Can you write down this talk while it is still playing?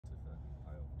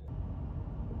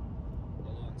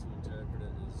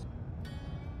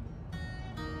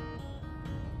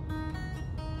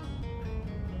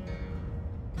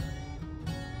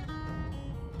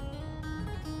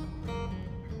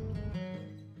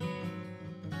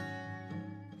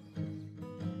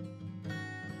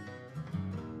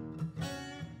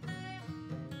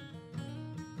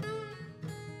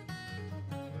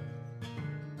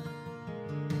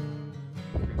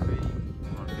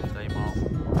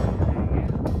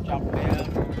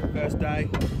last day.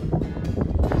 So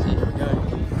here we go.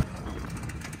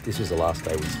 This was the last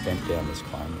day we spent down this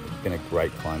claim. It's been a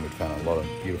great claim. We've found a lot of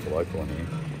beautiful opal in here.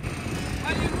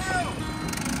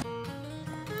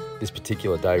 This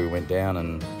particular day we went down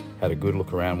and had a good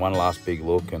look around, one last big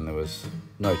look, and there was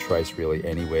no trace really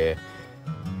anywhere.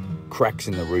 Cracks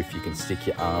in the roof you can stick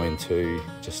your arm into,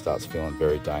 just starts feeling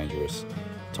very dangerous.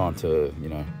 Time to, you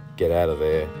know, get out of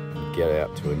there and get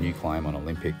out to a new claim on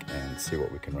Olympic and see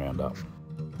what we can round up.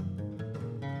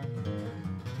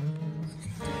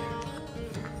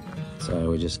 So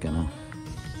we're just gonna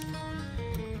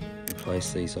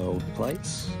replace these old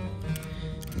plates,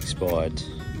 expired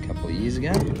a couple of years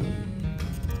ago.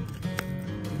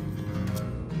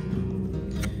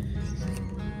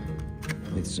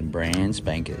 With some brand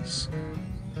spankers.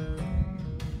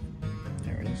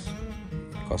 There it is.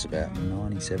 It cost about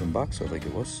 97 bucks, I think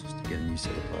it was, just to get a new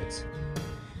set of plates.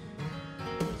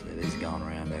 So these are going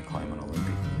around our claim on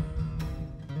Olympic.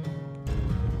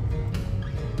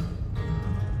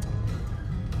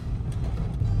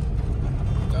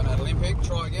 Going at Olympic,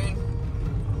 try again.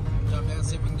 Jump down,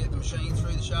 see if we can get the machine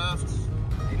through the shaft.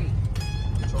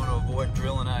 Trying to avoid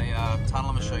drilling a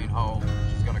tunneler machine hole,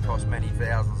 which is going to cost many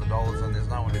thousands of dollars, and there's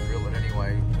no one to drill it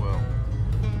anyway. Well,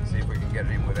 see if we can get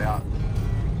it in without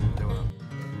doing it.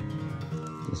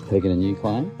 Just pegging a new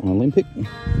claim on Olympic. We are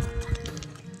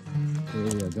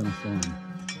going to find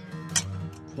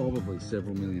probably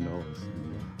several $1 million.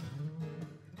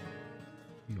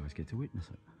 You guys get to witness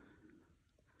it.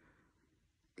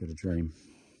 Got a dream.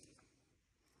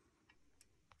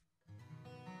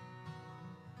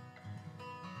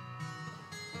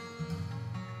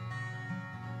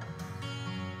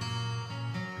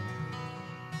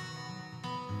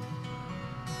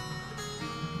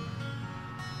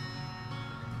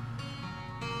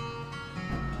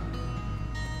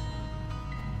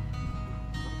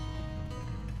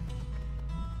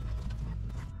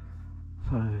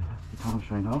 So that's the tunnel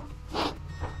machine hole.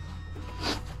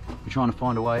 We're trying to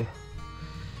find a way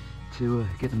to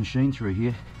get the machine through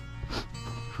here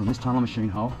from this tunnel machine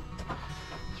hole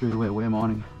through to where we're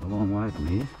mining, a long way from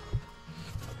here.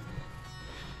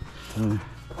 So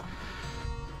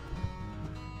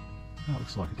that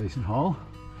looks like a decent hole.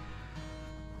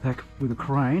 Back with a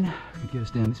crane could get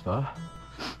us down this far.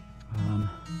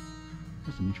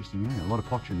 Just an interesting area. A lot of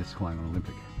pottery in this claim on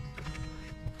Olympic.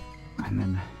 And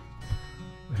then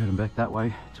we're heading back that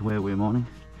way to where we're mining.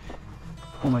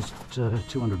 Almost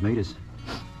 200 metres.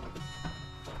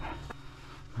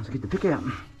 Let's get the pick out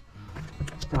and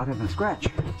start having a scratch.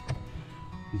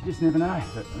 You just never know,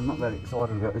 but I'm not that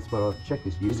excited about this, but I've checked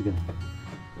this years ago.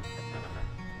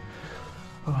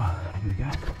 Oh, here we go.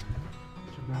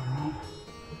 Should go wrong.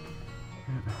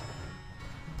 Yep.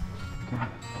 Okay.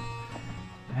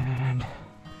 And,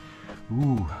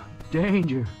 ooh,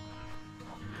 danger.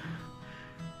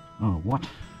 Oh, what?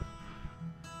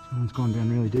 Someone's gone down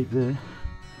really deep there.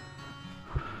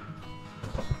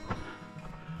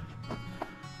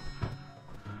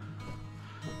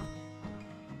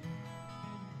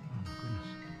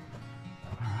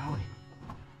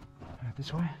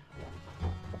 This way?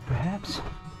 Perhaps?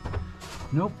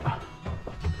 Nope.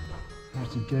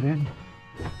 That's a dead end.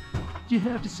 Do you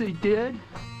have to say dead?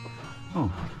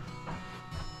 Oh.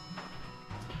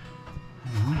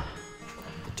 Hang on.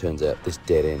 It turns out this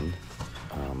dead end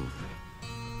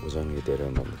was only a dead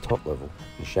end on the top level.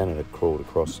 And Shannon had crawled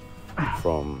across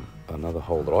from another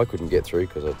hole that I couldn't get through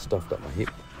because I'd stuffed up my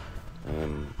hip.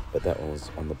 But that one was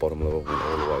on the bottom level, went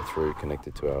all the way through,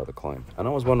 connected to our other claim. And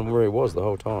I was wondering where he was the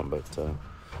whole time, but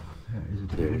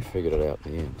yeah, we figured it out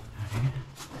in the end.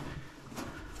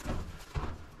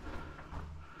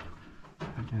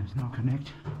 That does not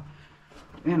connect.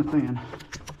 And a fan.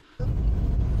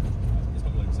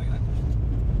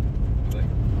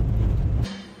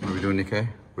 What are we doing, Nico?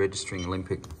 Registering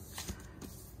Olympic.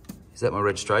 Is that my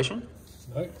registration?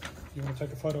 No. You want to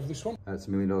take a photo of this one? That's $1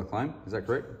 million claim, is that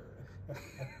correct?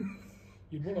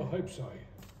 You'd want to hope so.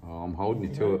 Oh, I'm holding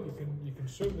you to it. You can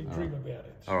certainly dream about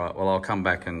it. All right, well, I'll come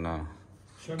back and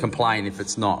complain if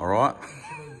it's not, all right?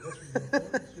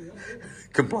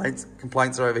 Complaints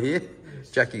are over here?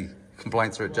 Yes. Jackie,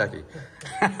 complaints are at Jackie.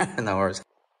 No worries.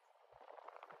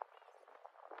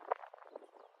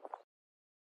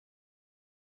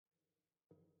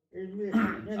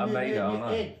 A metre, I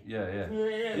know. Yeah.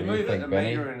 You move it a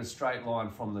metre in a straight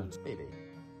line from the... Baby.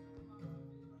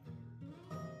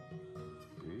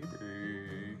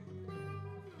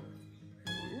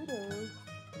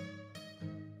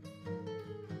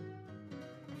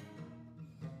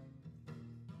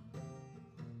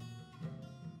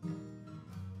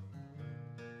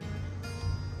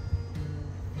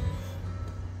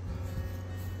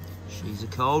 She's a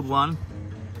cold one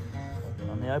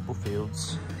on the opal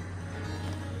fields.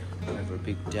 Over a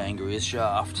big dangerous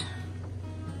shaft.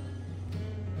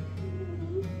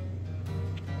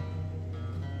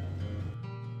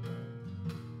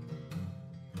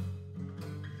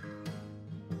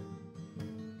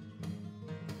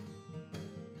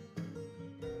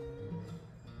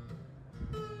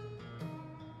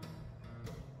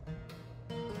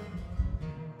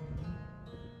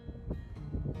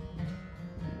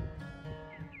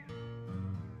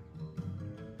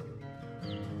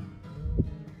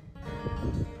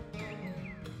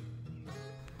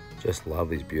 Just love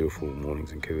these beautiful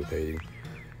mornings in Coober Pedy.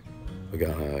 We're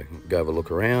gonna go have a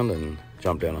look around and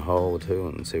jump down a hole or two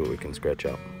and see what we can scratch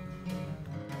up.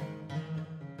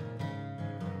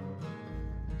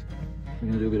 We're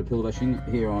gonna do a bit of pillar bashing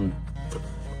here on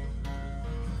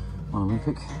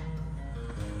Olympic.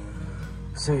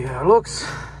 See how it looks.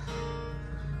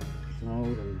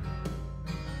 Rather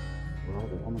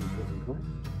ominous looking place.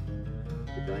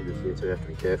 A bit dangerous here too, have to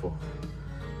be careful.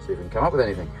 See if we can come up with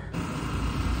anything.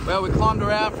 Well, we climbed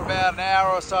around for about an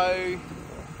hour or so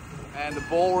and the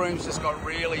ballroom's just got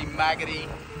really maggoty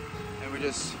and we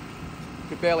just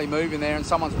could barely move in there, and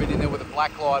someone's been in there with a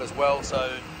black light as well,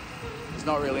 so there's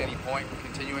not really any point in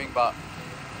continuing. But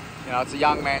you know, it's a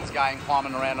young man's game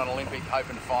climbing around on Olympic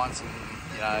hoping to find some,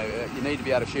 you know, you need to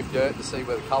be able to shift dirt to see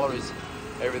where the colour is.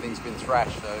 Everything's been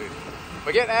thrashed, so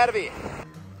we're getting out of here.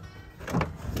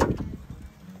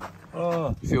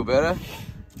 Oh, You feel better?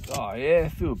 oh yeah, I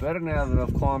feel better now that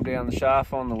I've climbed down the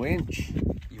shaft on the winch.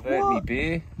 You've hurt me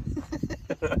beer.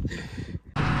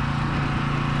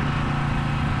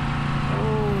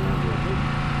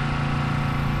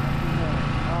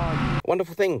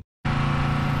 Wonderful thing. Oh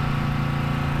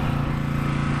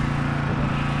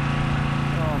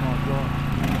my God.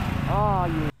 Oh,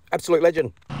 you. Absolute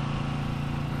legend.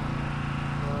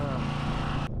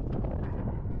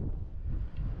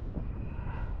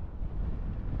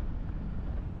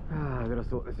 I gotta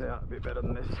sort this out a bit better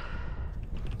than this.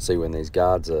 See, when these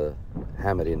guards are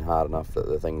hammered in hard enough that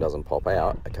the thing doesn't pop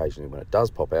out, occasionally when it does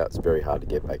pop out, it's very hard to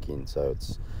get back in. So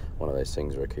it's one of those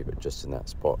things where I keep it just in that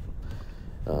spot.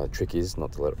 Trick is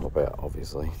not to let it pop out,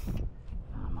 obviously.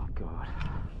 Oh my God.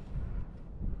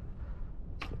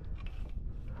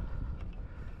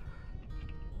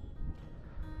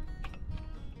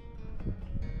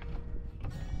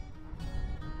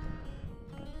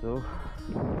 So.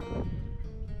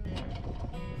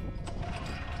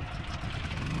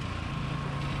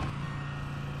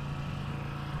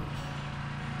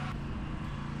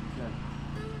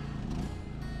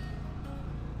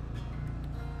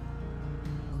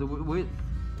 The width?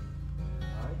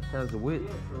 How's the width?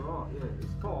 Yeah, it's alright, yeah.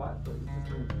 It's tight, but it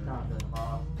just means you can't go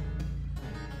fast.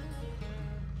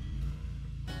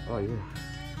 Oh yeah.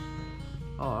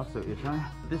 Oh, I see what you're saying.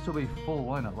 This will be full,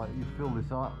 won't it? Like you fill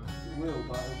this up. It will,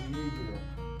 but it'll be easier.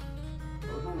 So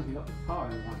as long as you got the toe,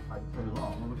 it won't take too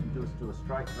long. And we can just do a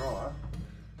straight drive.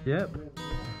 Yep.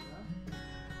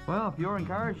 Well, if you're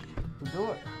encouraged to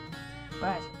do it,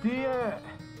 let's do it.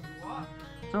 What?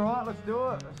 It's alright, let's do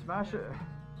it. Let's smash it.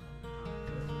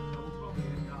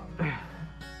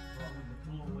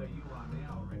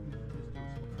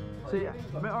 See,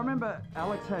 I remember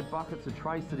Alex had buckets of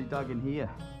trace that he dug in here.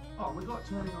 Oh, we got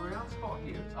turning around spot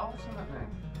here. It's awesome, man.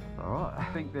 Alright, I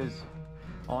think there's...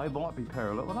 Oh, it might be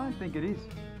parallel. I don't think it is.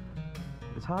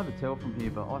 It's hard to tell from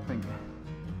here, but I think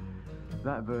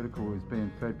that vertical is being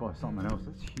fed by something else.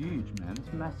 That's huge, man.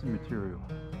 It's massive material.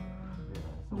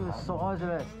 Look at the size of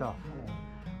that stuff.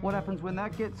 What happens when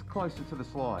that gets closer to the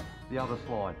slide, the other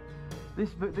slide?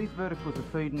 These verticals are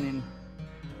feeding in.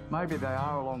 Maybe they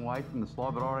are a long way from the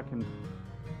slide, but I reckon,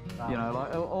 you know,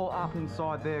 like all up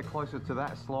inside there, closer to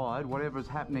that slide, whatever's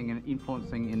happening and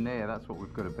influencing in there, that's what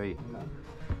we've got to be.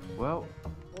 Well,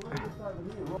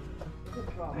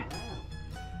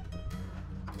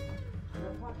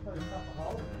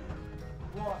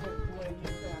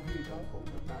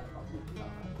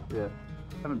 yeah,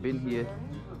 haven't been here.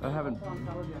 I haven't.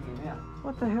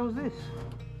 What the hell's this?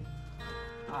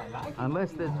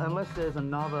 Unless there's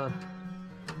another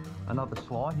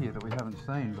slide here that we haven't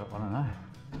seen, but I don't know.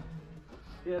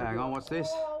 Yeah, hang on, what's this?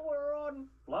 Oh, we're on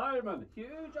Flyman.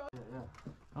 Huge.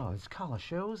 Oh, there's colour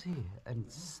shells here and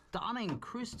stunning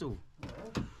crystal.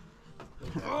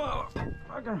 Oh,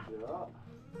 okay. Oh,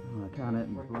 I can't hurt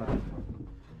my blood.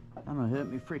 I'm gonna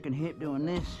hurt my freaking hip doing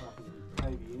this.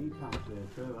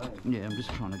 Yeah, I'm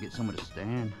just trying to get somewhere to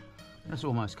stand. That's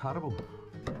almost cuttable.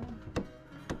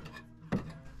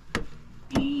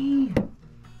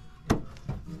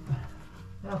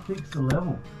 How thick's the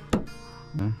level?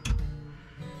 Yeah.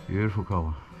 Beautiful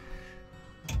colour.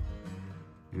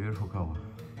 Beautiful colour.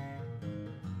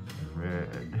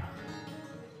 Red.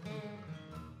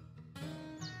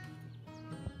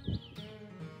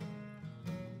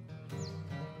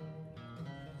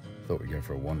 Thought we'd go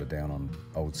for a wander down on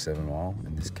Old 7 Mile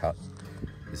in this cut.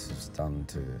 This is done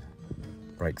to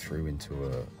break through into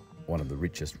one of the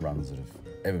richest runs that have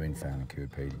ever been found in Coober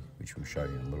Pedy, which we'll show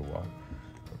you in a little while.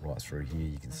 But right through here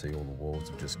you can see all the walls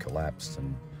have just collapsed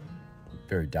and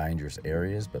very dangerous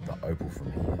areas, but the opal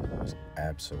from here is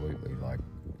absolutely like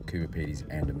Coober Pedy's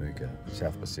Andamuka,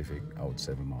 South Pacific, Old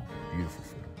 7 Mile. Beautiful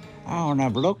footage. Oh, no,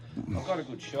 but look. I've got a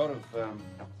good shot of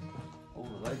all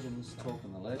the legends,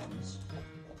 talking the legends.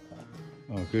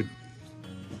 Oh, good.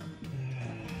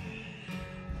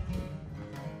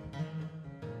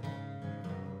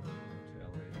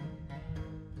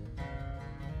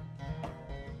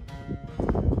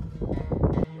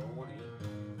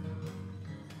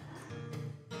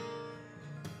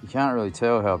 You can't really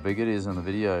tell how big it is in the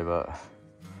video, but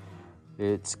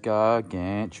it's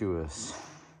gargantuous.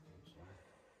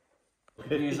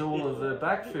 Use all of the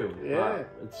backfill. Yeah. But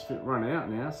it's run out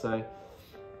now, so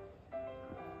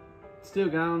still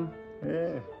going.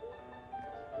 Yeah.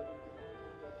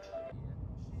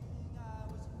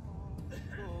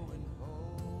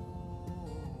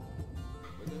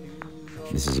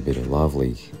 This is a bit of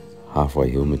lovely halfway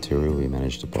hill material we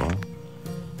managed to buy.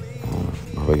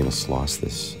 We're probably going to slice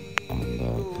this and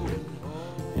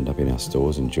end up in our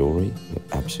stores in jewellery.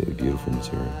 Absolutely beautiful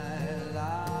material.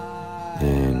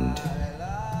 And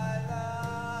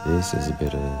this is a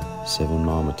bit of 7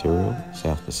 Mile material,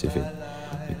 South Pacific.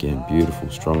 Again, beautiful,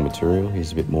 strong material.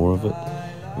 Here's a bit more of it.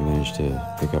 We managed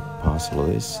to pick up a parcel of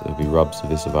this. There'll be rubs of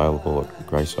this available at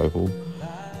Grace Opal.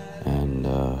 And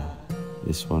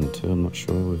this one too, I'm not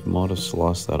sure. We might have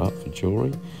sliced that up for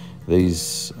jewellery.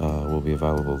 These will be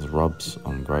available as rubs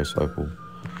on Grace Opal.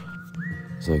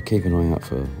 So keep an eye out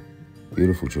for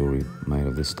beautiful jewellery made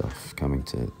of this stuff coming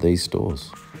to these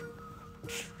stores.